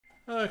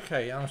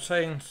Okay, I'm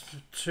saying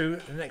to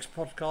the next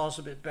podcast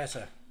a bit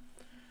better.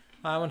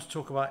 I want to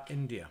talk about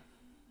India.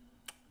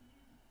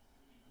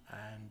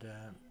 And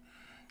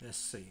let's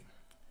see.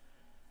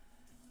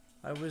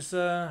 I was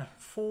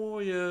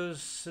 4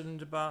 years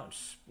and about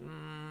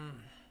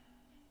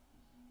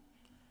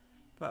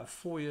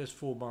 4 years,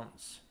 4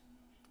 months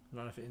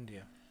running for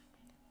India.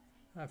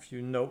 I have a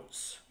few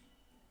notes.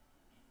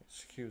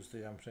 Excuse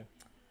the saying.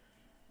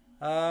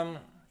 The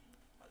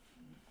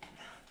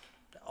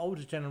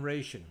older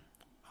generation.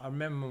 I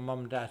remember my mum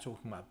and dad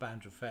talking about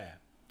Bandra Fair,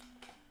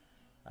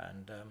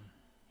 and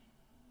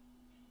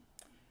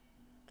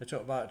they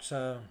talk about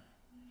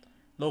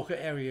local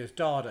areas,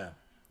 Dada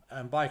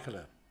and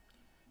Baikala.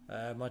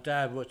 My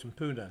dad worked in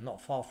Pune,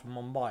 not far from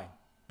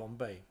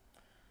Bombay,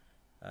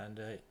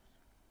 and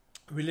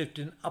we lived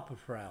in Upper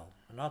Parel,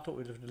 and I thought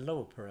we lived in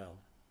Lower Parel.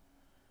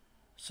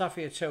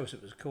 Safia Chelsea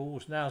it was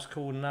called. Now it's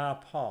called Nare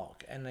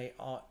Park, Nare.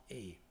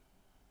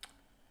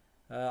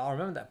 I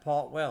remember that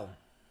park well.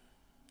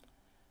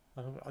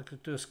 I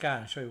could do a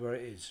scan and show you where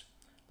it is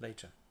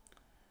later.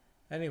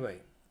 Anyway,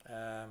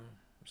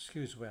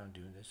 excuse the way I'm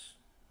doing this.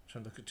 I'm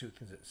trying to look at two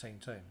things at the same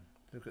time.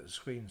 Look at the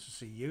screen to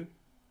see you,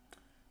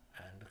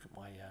 and look at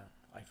my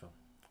iPhone.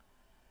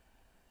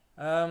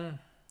 I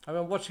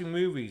remember watching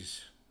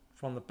movies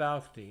from the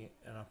balcony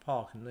in our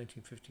park in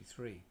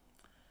 1953,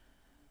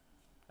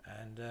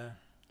 and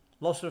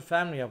lots of the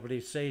family, I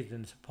believe, stayed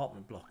in this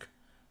apartment block.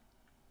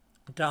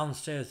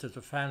 Downstairs there's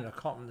a family, I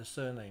can't remember the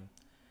surname.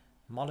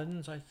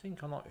 Mullins, I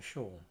think, I'm not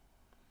sure.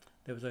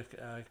 There was a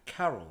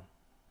Carol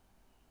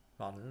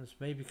Mullins,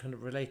 maybe kind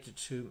of related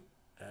to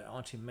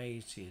Auntie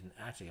Maisie and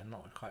Attie, I'm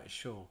not quite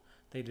sure.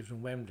 They lived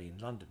in Wembley in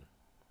London.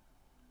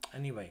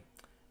 Anyway,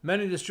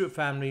 many of the Stewart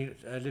family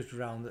lived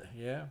around,